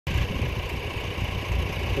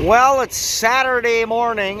Well, it's Saturday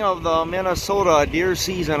morning of the Minnesota deer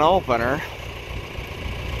season opener.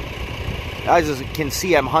 As you can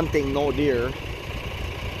see, I'm hunting no deer.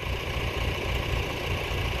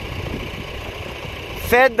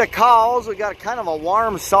 Fed the cows. We got kind of a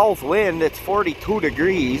warm south wind. It's 42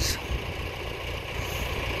 degrees.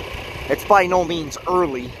 It's by no means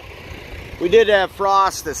early. We did have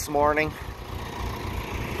frost this morning.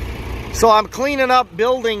 So I'm cleaning up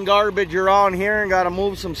building garbage around here and got to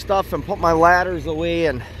move some stuff and put my ladders away,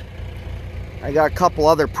 and I got a couple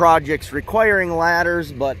other projects requiring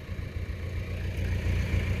ladders, but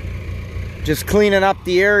just cleaning up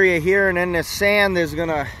the area here. And then the sand is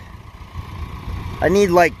gonna, I need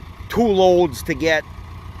like 2 loads to get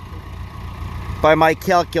by my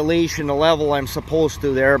calculation the level I'm supposed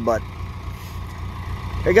to there, but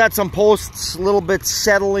I got some posts a little bit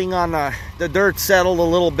settling on the dirt settled a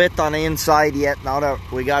little bit on the inside yet, now that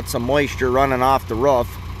we got some moisture running off the roof.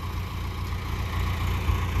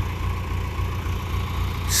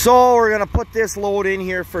 So we're gonna put this load in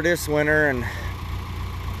here for this winter, and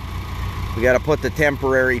we got to put the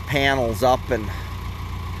temporary panels up and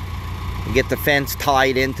get the fence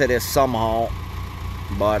tied into this somehow.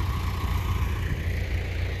 But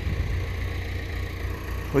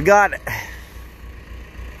we got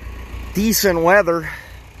decent weather,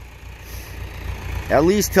 at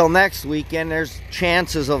least till next weekend. There's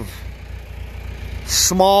chances of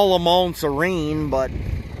small amounts of rain, but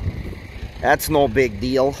that's no big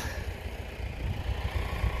deal.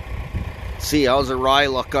 See, how's the rye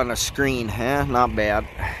look on the screen? Not bad.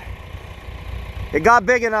 It got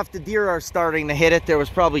big enough the deer are starting to hit it. There was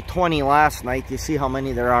probably 20 last night. You see how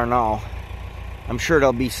many there are now. I'm sure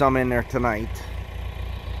there'll be some in there tonight.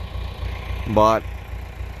 But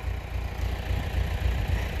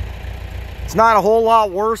it's not a whole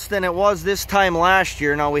lot worse than it was this time last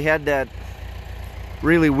year. Now, we had that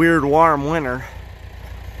really weird warm winter,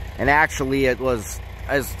 and actually it was,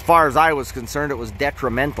 as far as I was concerned, it was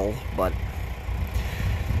detrimental. But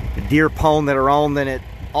the deer pounded around in it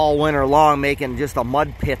all winter long, making just a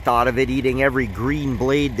mud pit out of it, eating every green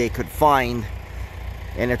blade they could find,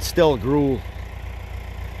 and it still grew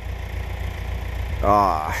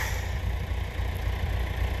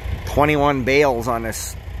 21 bales on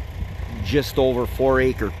this just over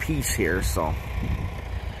 4-acre piece here. So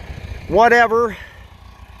whatever.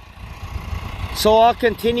 So I'll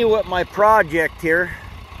continue with my project here.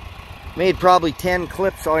 Made probably 10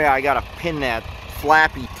 clips. Oh yeah, I gotta pin that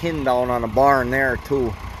flappy tin down on the barn there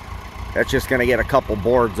too. That's just gonna get a couple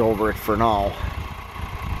boards over it for now.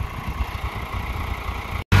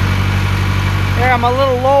 There, I'm a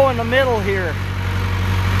little low in the middle here.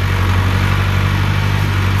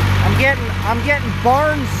 I'm getting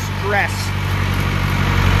barn stress.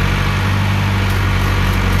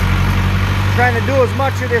 Trying to do as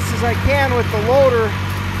much of this as I can with the loader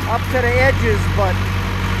up to the edges, but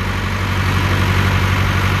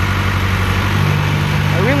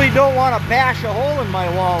I really don't want to bash a hole in my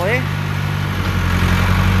wall, eh?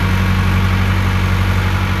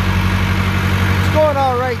 It's going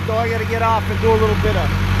all right though. I got to get off and do a little bit of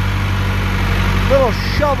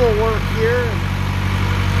shovel work here.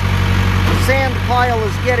 The sand pile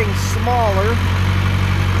is getting smaller.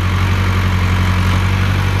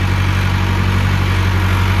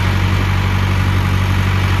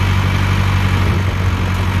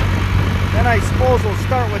 Then I suppose we'll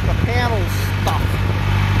start with the panel stuff.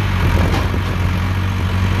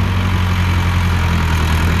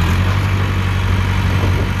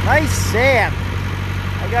 Nice sand.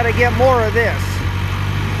 I gotta get more of this.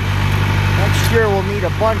 Next year we'll need a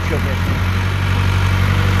bunch of it.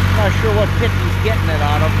 Not sure what pit he's getting it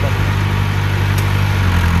out of, but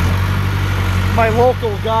my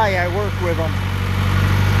local guy, I work with him.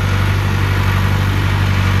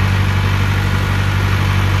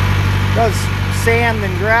 Does sand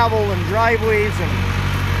and gravel and driveways and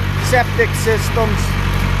septic systems.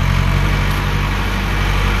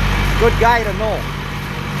 Good guy to know.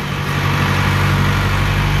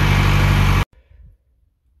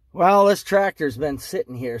 Well, this tractor's been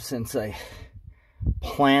sitting here since I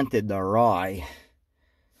planted the rye.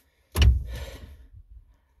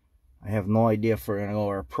 I have no idea if we're gonna go.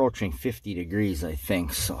 We're approaching 50 degrees, I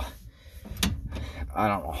think, so I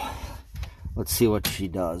don't know. Let's see what she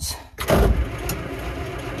does.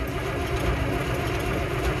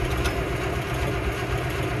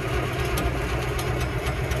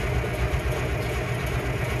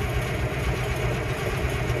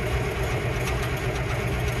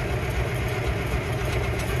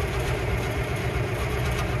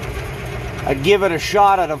 I'd give it a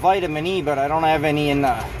shot at a vitamin E, but I don't have any in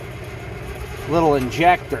the little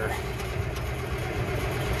injector.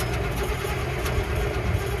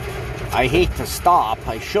 I hate to stop.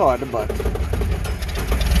 I should, but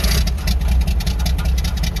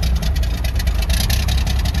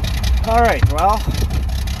all right, well,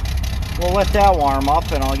 we'll let that warm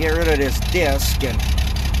up, and I'll get rid of this disc. And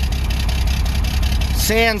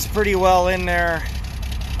sand's pretty well in there.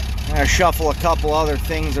 I'm gonna shuffle a couple other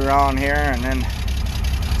things around here, and then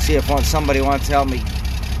see if somebody wants to help me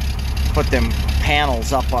put them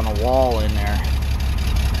panels up on a wall in there.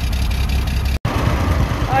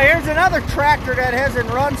 Here's another tractor that hasn't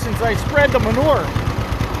run since I spread the manure.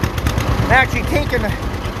 I'm actually taking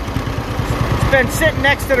it's been sitting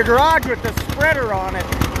next to the garage with the spreader on it.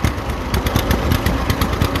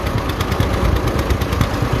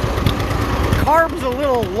 The carb's a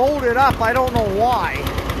little loaded up, I don't know why.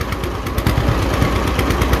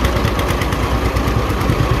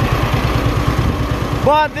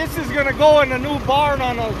 But this is going to go in the new barn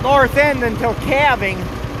on the north end until calving.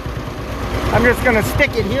 I'm just going to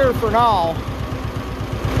stick it here for now.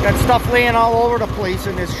 Got stuff laying all over the place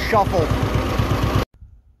in this shuffle.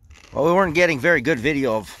 Well, we weren't getting very good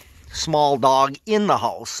video of small dog in the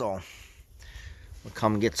house, so we'll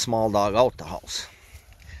come get small dog out the house.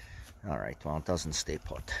 All right, well, it doesn't stay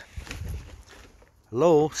put.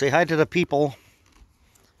 Hello, say hi to the people.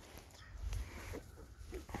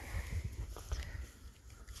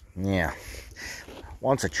 Yeah,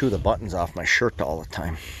 wants to chew the buttons off my shirt all the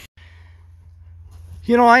time.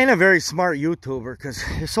 You know, I ain't a very smart YouTuber because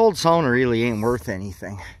this old sauna really ain't worth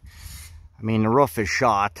anything. I mean, the roof is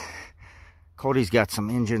shot. Cody's got some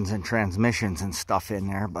engines and transmissions and stuff in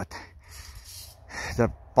there, but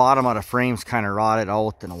the bottom of the frame's kind of rotted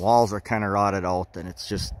out, and the walls are kind of rotted out, and it's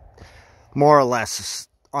just more or less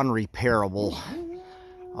unrepairable.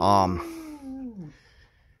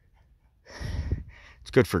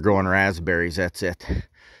 It's good for growing raspberries, that's it.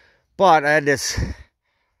 But I had this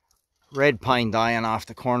red pine dying off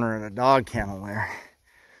the corner of the dog kennel there.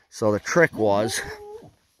 So the trick was,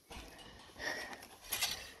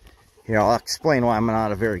 here, I'll explain why I'm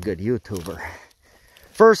not a very good YouTuber.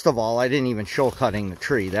 First of all, I didn't even show cutting the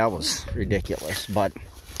tree. That was ridiculous. But,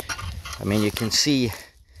 I mean, you can see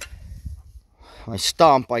my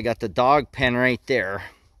stump. I got the dog pen right there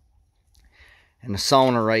and the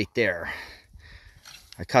sauna right there.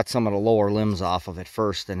 I cut some of the lower limbs off of it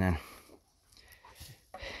first, and then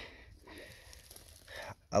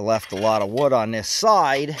I left a lot of wood on this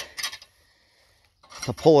side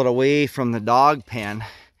to pull it away from the dog pen,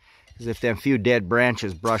 because if them few dead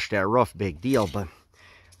branches brush that roof, big deal. But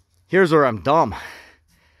here's where I'm dumb.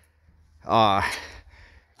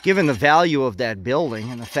 Given the value of that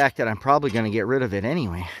building and the fact that I'm probably going to get rid of it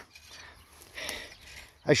anyway,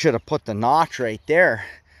 I should have put the notch right there,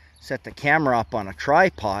 set the camera up on a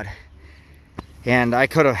tripod, and I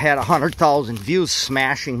could have had 100,000 views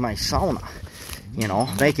smashing my sauna. You know,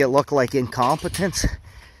 make it look like incompetence.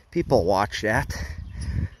 People watch that.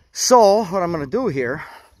 So what I'm going to do here,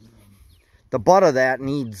 the butt of that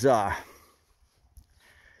needs to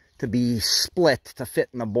be split to fit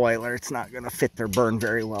in the boiler. It's not going to fit or burn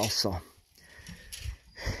very well. So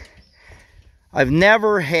I've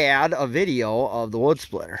never had a video of the wood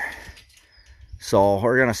splitter. So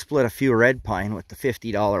we're going to split a few red pine with the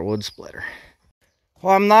 $50 wood splitter.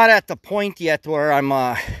 Well, I'm not at the point yet where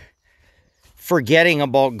I'm forgetting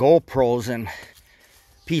about GoPros and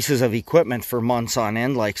pieces of equipment for months on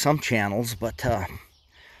end like some channels, but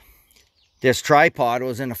this tripod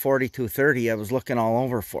was in a 4230. I was looking all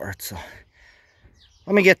over for it. So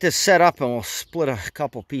let me get this set up and we'll split a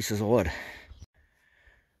couple pieces of wood.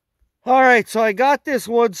 All right, so I got this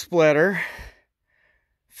wood splitter.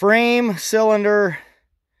 Frame, cylinder,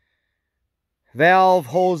 valve,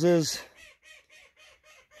 hoses,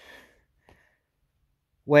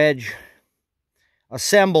 wedge,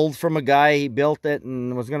 assembled from a guy. He built it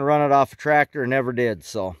and was going to run it off a tractor and never did.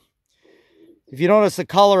 So if you notice the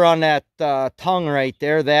color on that tongue right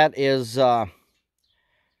there, that is the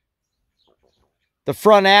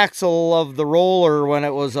front axle of the roller when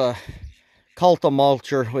it was a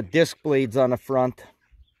Cultimulture with disc blades on the front.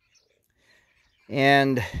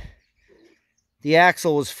 And the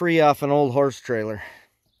axle was free off an old horse trailer.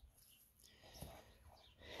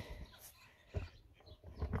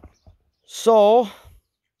 So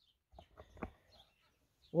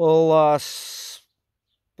we'll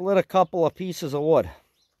split a couple of pieces of wood.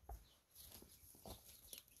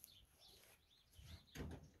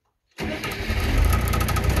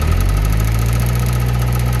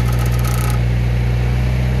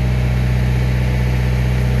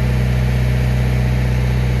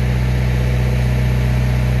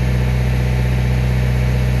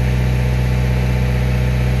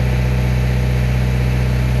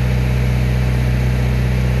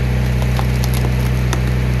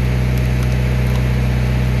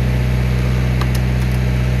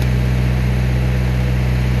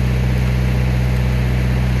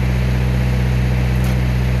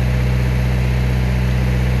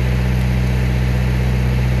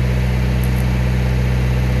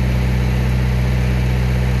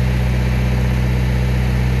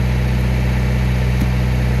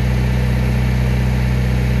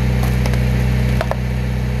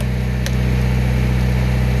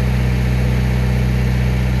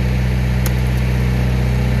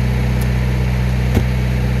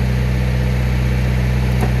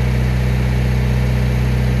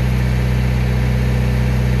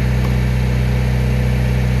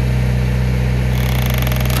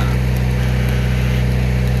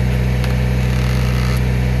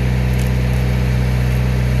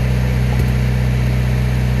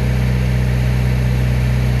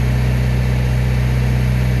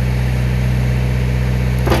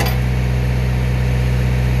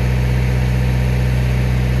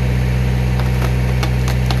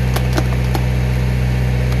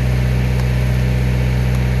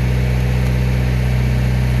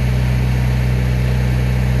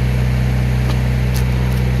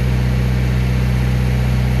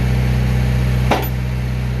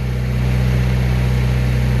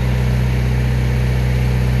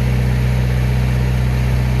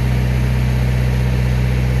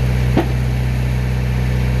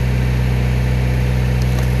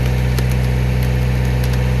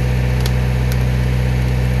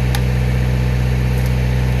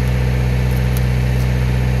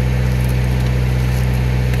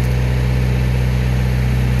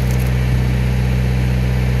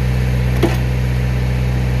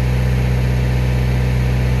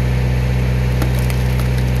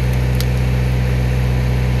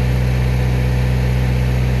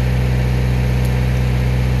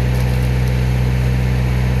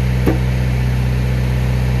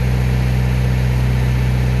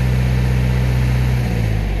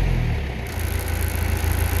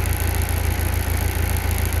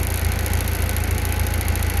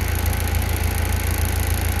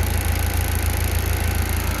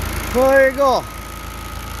 we go.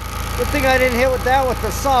 Good thing I didn't hit with that with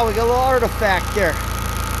the saw. We got a little artifact there.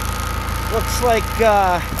 Looks like,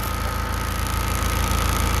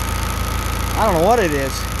 I don't know what it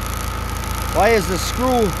is. Why is the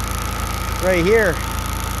screw right here?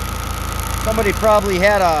 Somebody probably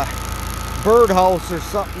had a birdhouse or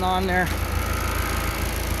something on there.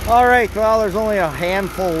 Alright, well, there's only a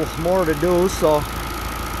handful more to do, so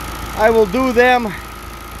I will do them.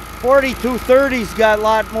 4230's got a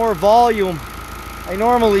lot more volume. I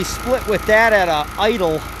normally split with that at an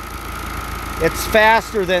idle. It's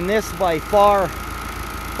faster than this by far.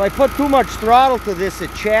 If I put too much throttle to this,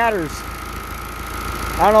 it chatters.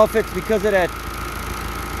 I don't know if it's because of that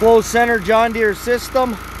closed center John Deere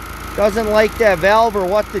system. Doesn't like that valve or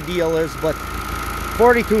what the deal is, but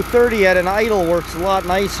 4230 at an idle works a lot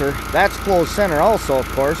nicer. That's closed center also, of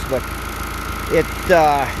course, but it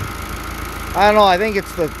I don't know, I think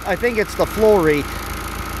it's the flow rate.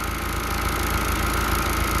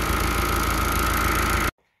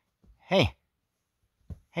 Hey.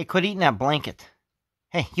 Hey, quit eating that blanket.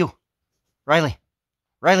 Hey, you. Riley.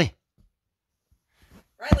 Riley.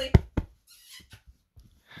 Riley.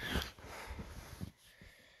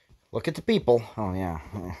 Look at the people. Oh, yeah.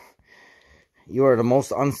 You are the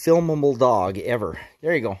most unfilmable dog ever.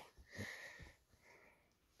 There you go.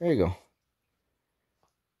 There you go.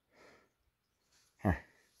 Here.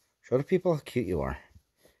 Show the people how cute you are.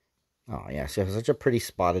 Oh, yeah. So you have such a pretty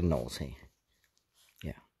spotted nose, hey.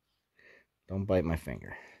 Yeah. Don't bite my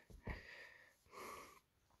finger.